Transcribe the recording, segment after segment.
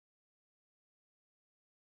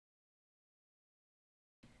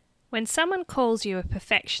When someone calls you a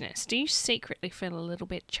perfectionist, do you secretly feel a little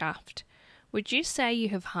bit chuffed? Would you say you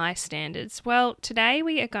have high standards? Well, today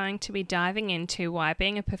we are going to be diving into why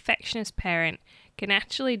being a perfectionist parent can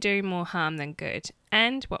actually do more harm than good,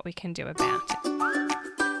 and what we can do about it.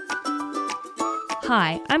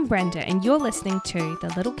 Hi, I'm Brenda, and you're listening to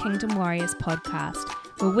the Little Kingdom Warriors podcast,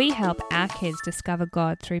 where we help our kids discover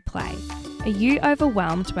God through play. Are you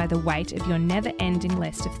overwhelmed by the weight of your never-ending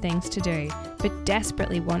list of things to do, but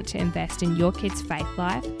desperately want to invest in your kids' faith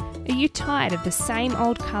life? Are you tired of the same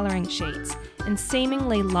old colouring sheets and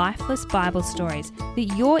seemingly lifeless Bible stories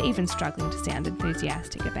that you're even struggling to sound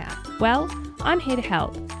enthusiastic about? Well, I'm here to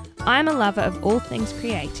help. I'm a lover of all things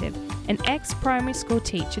creative, an ex-primary school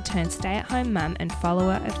teacher turned stay-at-home mum and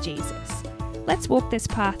follower of Jesus. Let's walk this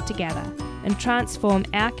path together and transform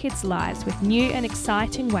our kids' lives with new and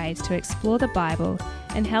exciting ways to explore the Bible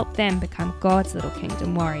and help them become God's little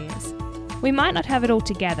kingdom warriors. We might not have it all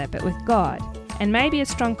together, but with God, and maybe a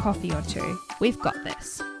strong coffee or two, we've got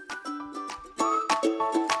this.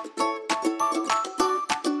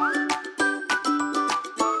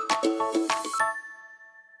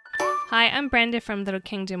 Hi, I'm Brenda from Little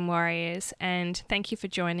Kingdom Warriors, and thank you for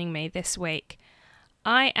joining me this week.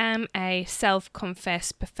 I am a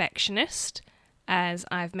self-confessed perfectionist, as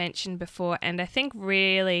I've mentioned before, and I think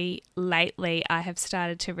really lately I have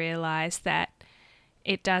started to realise that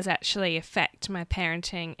it does actually affect my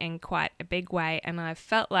parenting in quite a big way, and I've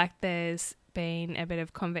felt like there's been a bit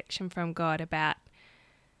of conviction from God about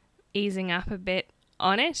easing up a bit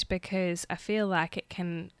on it, because I feel like it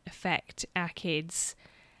can affect our kids,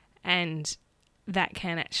 and that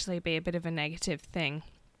can actually be a bit of a negative thing.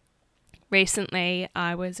 Recently,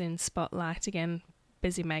 I was in Spotlight again,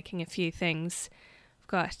 busy making a few things. I've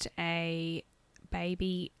got a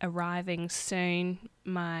baby arriving soon.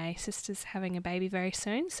 My sister's having a baby very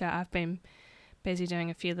soon, so I've been busy doing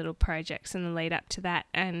a few little projects in the lead up to that.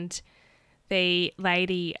 And the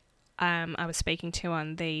lady I was speaking to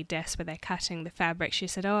on the desk where they're cutting the fabric, she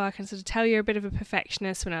said, I can sort of tell you're a bit of a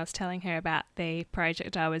perfectionist, when I was telling her about the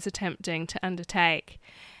project I was attempting to undertake.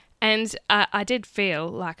 And I did feel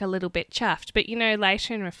like a little bit chuffed, but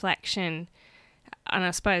later in reflection, and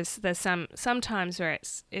I suppose there's some times where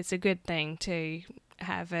it's a good thing to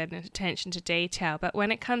have an attention to detail, but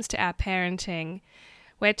when it comes to our parenting,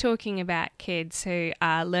 we're talking about kids who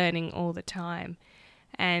are learning all the time.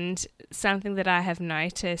 And something that I have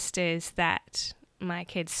noticed is that my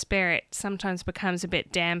kids' spirit sometimes becomes a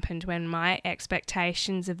bit dampened when my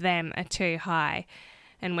expectations of them are too high,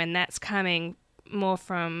 and when that's coming more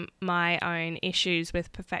from my own issues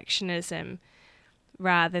with perfectionism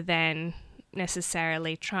rather than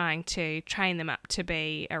necessarily trying to train them up to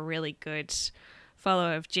be a really good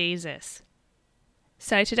follower of Jesus.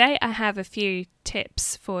 So today I have a few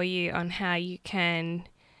tips for you on how you can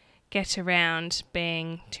get around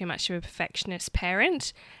being too much of a perfectionist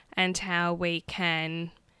parent, and how we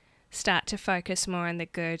can start to focus more on the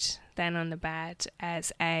good than on the bad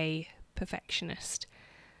as a perfectionist.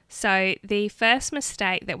 So the first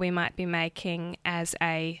mistake that we might be making as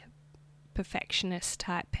a perfectionist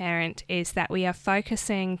type parent is that we are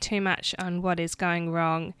focusing too much on what is going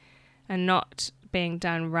wrong and not being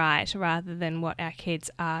done right, rather than what our kids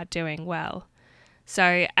are doing well.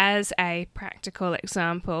 So as a practical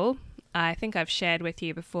example, I think I've shared with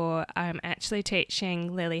you before, I'm actually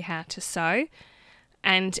teaching Lily how to sew,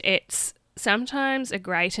 and it's sometimes a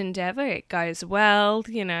great endeavour. It goes well,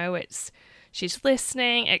 she's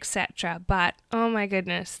listening, etc. But, oh my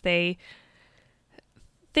goodness, the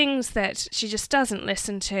things that she just doesn't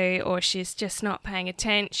listen to, or she's just not paying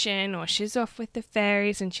attention, or she's off with the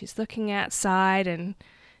fairies and she's looking outside, and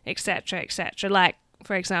etc., etc. Like,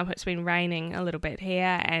 for example, it's been raining a little bit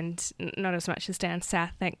here, and not as much as down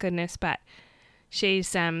south, thank goodness, but she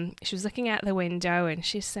was looking out the window and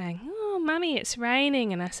she's saying, "Oh, Mummy, it's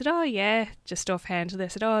raining." And I said, "Oh yeah," just offhandedly, I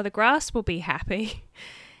said, "Oh, the grass will be happy."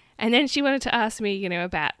 And then she wanted to ask me,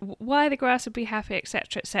 about why the grass would be happy,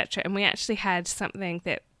 etc., etc. And we actually had something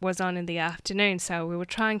that was on in the afternoon, so we were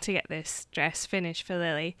trying to get this dress finished for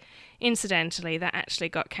Lily. Incidentally, that actually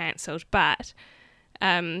got cancelled, but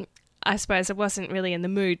I suppose I wasn't really in the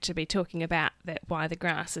mood to be talking about why the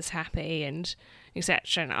grass is happy and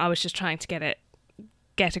etc. And I was just trying to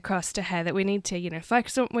get across to her that we need to,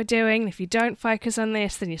 focus on what we're doing. If you don't focus on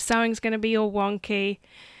this, then your sewing's going to be all wonky.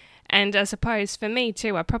 And I suppose for me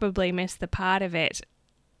too, I probably missed the part of it.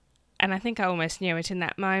 And I think I almost knew it in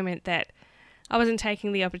that moment, that I wasn't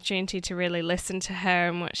taking the opportunity to really listen to her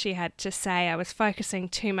and what she had to say. I was focusing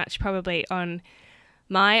too much probably on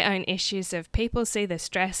my own issues of people see this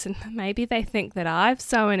dress and maybe they think that I've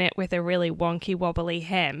sewn it with a really wonky wobbly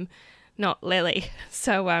hem, not Lily.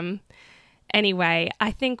 So anyway,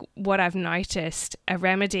 I think what I've noticed, a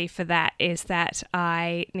remedy for that, is that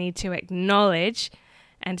I need to acknowledge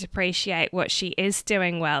and appreciate what she is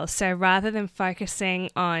doing well. So rather than focusing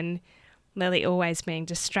on Lily always being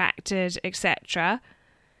distracted, etc.,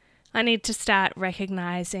 I need to start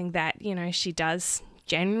recognizing that, she does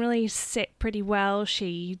generally sit pretty well.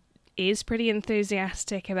 She is pretty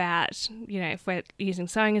enthusiastic about, if we're using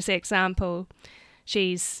sewing as the example,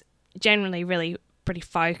 she's generally really pretty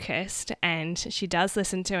focused and she does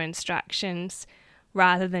listen to instructions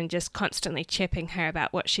rather than just constantly chipping her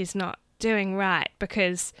about what she's not doing right,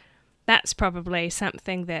 because that's probably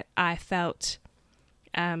something that I felt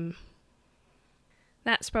I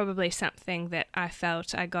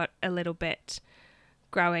got a little bit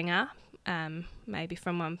growing up, maybe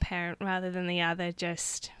from one parent rather than the other,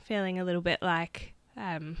 just feeling a little bit like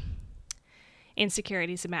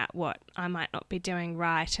insecurities about what I might not be doing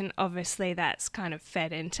right. And obviously that's kind of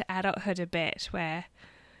fed into adulthood a bit, where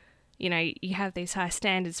you have these high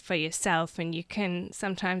standards for yourself and you can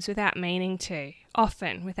sometimes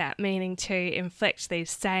often without meaning to inflict these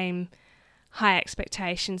same high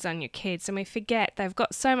expectations on your kids, and we forget they've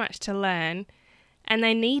got so much to learn and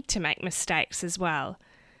they need to make mistakes as well.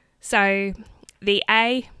 So the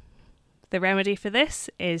remedy for this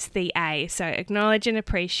is the A. So acknowledge and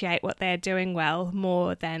appreciate what they're doing well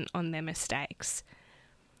more than on their mistakes.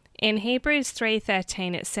 In Hebrews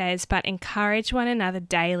 3:13 it says, "But encourage one another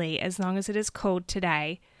daily as long as it is called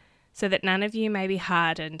today, so that none of you may be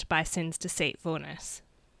hardened by sin's deceitfulness."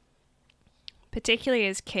 Particularly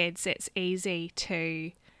as kids, it's easy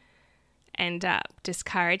to end up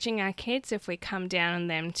discouraging our kids if we come down on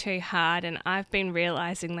them too hard, and I've been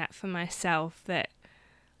realizing that for myself, that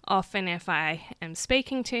often if I am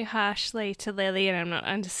speaking too harshly to Lily and I'm not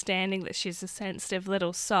understanding that she's a sensitive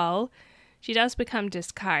little soul, she does become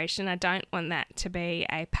discouraged, and I don't want that to be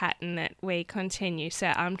a pattern that we continue. So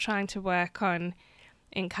I'm trying to work on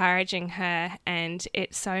encouraging her, and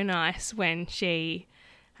it's so nice when she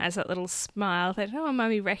has that little smile that, oh,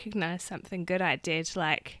 Mummy recognised something good I did.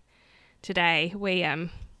 Like today,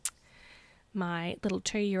 my little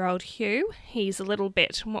 2-year-old Hugh, he's a little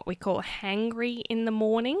bit what we call hangry in the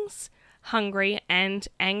mornings, hungry and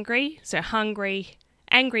angry. So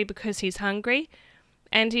angry because he's hungry,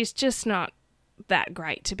 and he's just not that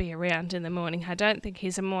great to be around in the morning. I don't think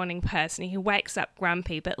he's a morning person. He wakes up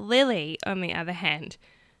grumpy. But Lily, on the other hand,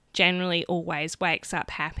 generally always wakes up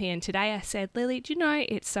happy. And today I said, Lily, do you know,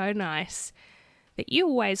 it's so nice that you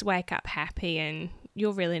always wake up happy and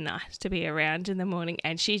you're really nice to be around in the morning.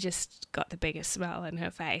 And she just got the biggest smile on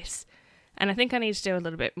her face. And I think I need to do a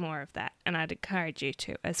little bit more of that. And I'd encourage you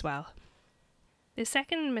to as well. The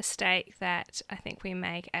second mistake that I think we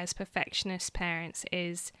make as perfectionist parents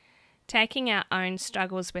is taking our own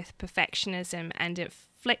struggles with perfectionism and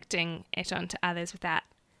inflicting it onto others without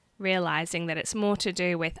realizing that it's more to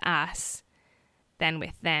do with us than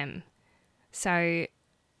with them. So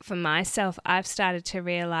for myself, I've started to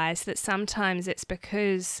realize that sometimes it's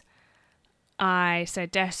because I so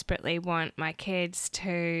desperately want my kids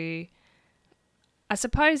to, I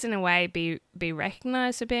suppose in a way, be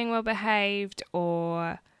recognized for being well behaved,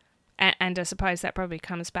 and I suppose that probably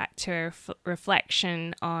comes back to a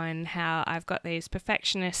reflection on how I've got these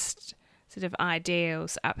perfectionist sort of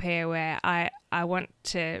ideals up here where I want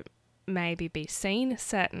to maybe be seen a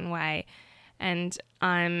certain way, and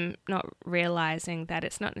I'm not realizing that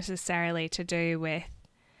it's not necessarily to do with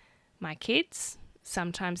my kids.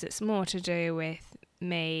 Sometimes it's more to do with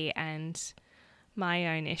me and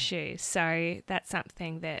my own issues. So that's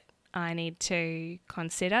something that I need to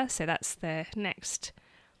consider. So that's the next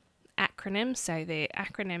acronym. So the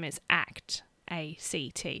acronym is ACT,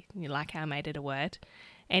 A-C-T. You like how I made it a word?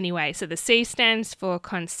 Anyway, so the C stands for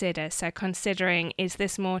consider. So considering, is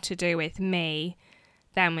this more to do with me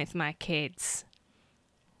than with my kids?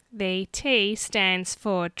 The T stands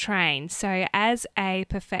for train. So as a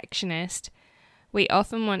perfectionist, we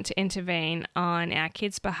often want to intervene on our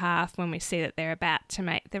kids' behalf when we see that they're about to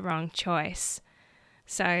make the wrong choice.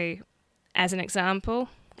 So as an example,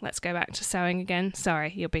 let's go back to sewing again.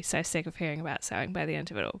 Sorry, you'll be so sick of hearing about sewing by the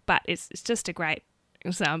end of it all. But it's just a great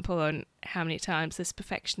example on how many times this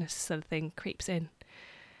perfectionist sort of thing creeps in.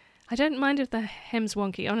 I don't mind if the hem's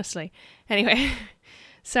wonky, honestly. Anyway,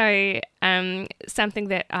 so something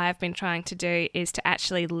that I've been trying to do is to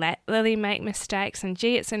actually let Lily make mistakes. And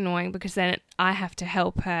gee, it's annoying because then I have to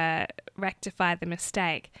help her rectify the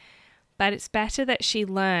mistake. But it's better that she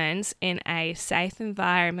learns in a safe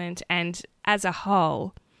environment, and as a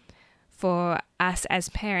whole, for us as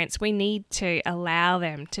parents, we need to allow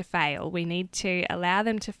them to fail. We need to allow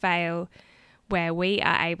them to fail where we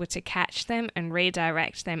are able to catch them and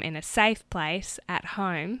redirect them in a safe place at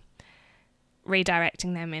home,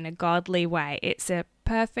 redirecting them in a godly way. It's a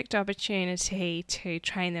perfect opportunity to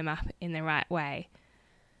train them up in the right way.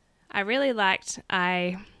 I read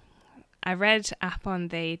up on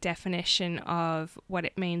the definition of what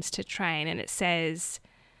it means to train, and it says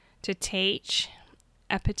to teach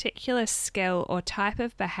a particular skill or type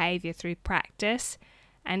of behavior through practice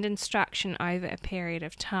and instruction over a period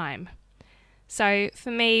of time. So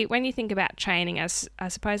for me, when you think about training, I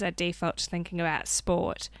suppose I default to thinking about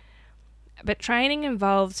sport. But training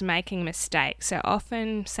involves making mistakes. So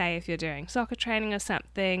often, say if you're doing soccer training or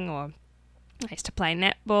something, or I used to play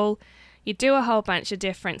netball, you do a whole bunch of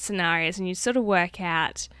different scenarios and you sort of work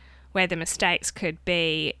out where the mistakes could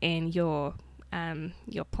be in your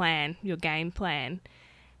plan, your game plan.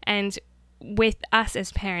 And with us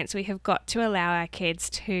as parents, we have got to allow our kids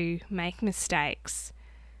to make mistakes.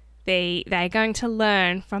 They're going to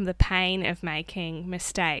learn from the pain of making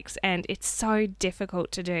mistakes, and it's so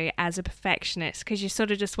difficult to do as a perfectionist because you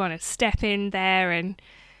sort of just want to step in there and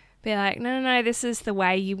be like, no, this is the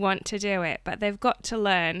way you want to do it. But they've got to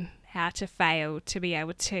learn how to fail to be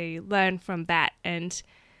able to learn from that and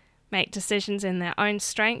make decisions in their own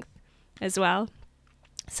strength as well.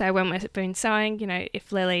 So when we've been sewing,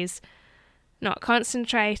 if Lily's not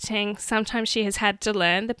concentrating, sometimes she has had to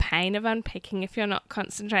learn the pain of unpicking if you're not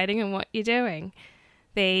concentrating on what you're doing.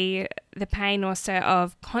 The pain also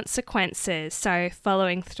of consequences, so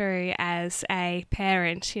following through as a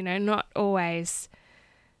parent, not always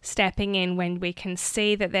stepping in when we can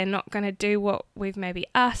see that they're not going to do what we've maybe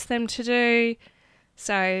asked them to do.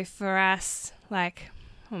 So for us, like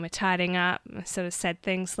when we're tidying up, I sort of said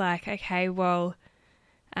things like, okay, well,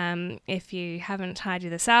 if you haven't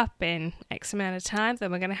tidied this up in X amount of time,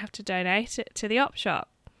 then we're going to have to donate it to the op shop.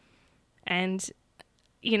 And,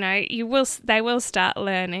 they will start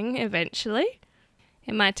learning eventually.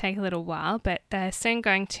 It might take a little while, but they're soon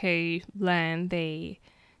going to learn the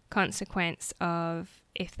consequence of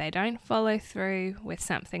if they don't follow through with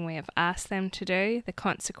something we have asked them to do, the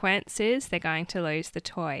consequence is they're going to lose the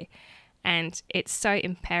toy. And it's so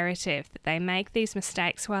imperative that they make these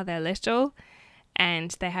mistakes while they're little,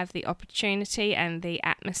 and they have the opportunity and the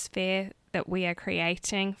atmosphere that we are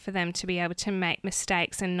creating for them to be able to make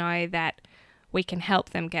mistakes and know that we can help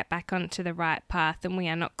them get back onto the right path and we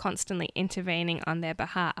are not constantly intervening on their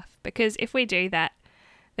behalf. Because if we do that,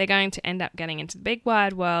 they're going to end up getting into the big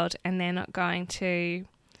wide world and they're not going to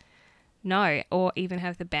know or even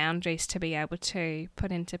have the boundaries to be able to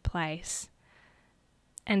put into place.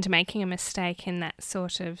 And making a mistake in that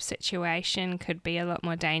sort of situation could be a lot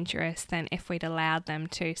more dangerous than if we'd allowed them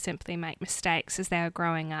to simply make mistakes as they were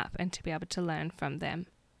growing up and to be able to learn from them.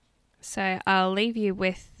 So I'll leave you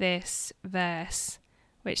with this verse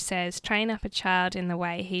which says, "Train up a child in the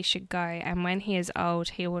way he should go, and when he is old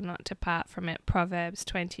he will not depart from it." Proverbs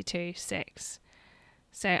 22:6.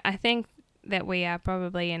 So I think that we are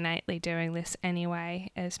probably innately doing this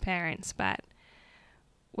anyway as parents, but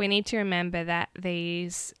we need to remember that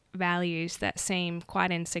these values that seem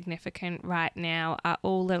quite insignificant right now are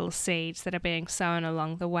all little seeds that are being sown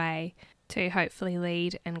along the way to hopefully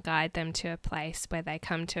lead and guide them to a place where they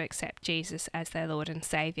come to accept Jesus as their Lord and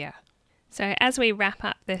Saviour. So as we wrap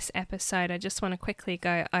up this episode, I just want to quickly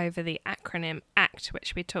go over the acronym ACT,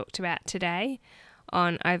 which we talked about today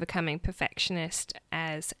on overcoming perfectionist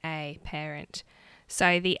as a parent.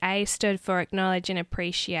 So the A stood for acknowledge and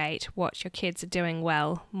appreciate what your kids are doing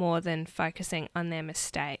well more than focusing on their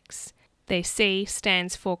mistakes. The C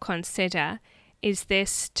stands for consider. Is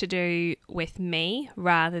this to do with me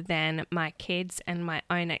rather than my kids and my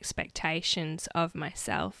own expectations of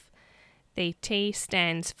myself? The T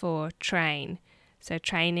stands for train. So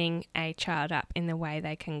training a child up in the way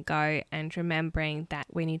they can go and remembering that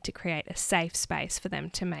we need to create a safe space for them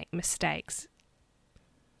to make mistakes.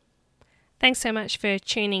 Thanks so much for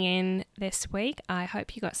tuning in this week. I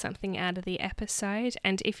hope you got something out of the episode.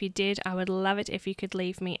 And if you did, I would love it if you could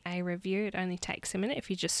leave me a review. It only takes a minute. If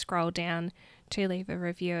you just scroll down to leave a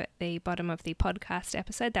review at the bottom of the podcast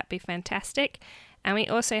episode, that'd be fantastic. And we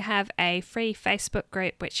also have a free Facebook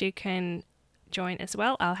group which you can join as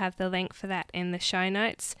well. I'll have the link for that in the show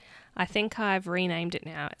notes. I think I've renamed it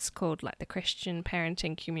now. It's called the Christian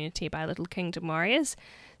Parenting Community by Little Kingdom Warriors.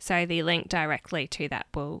 So the link directly to that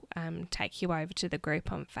will take you over to the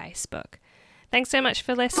group on Facebook. Thanks so much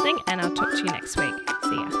for listening, and I'll talk to you next week.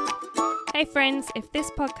 See ya. Hey friends, if this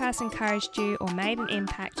podcast encouraged you or made an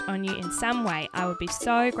impact on you in some way, I would be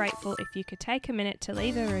so grateful if you could take a minute to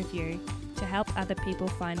leave a review to help other people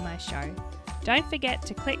find my show. Don't forget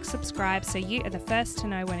to click subscribe so you are the first to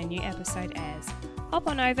know when a new episode airs. hop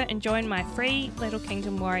on over and join my free Little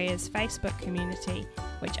Kingdom Warriors Facebook community,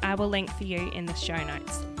 which I will link for you in the show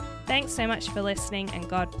notes. Thanks so much for listening, and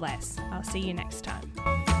God bless. I'll see you next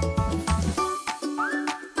time.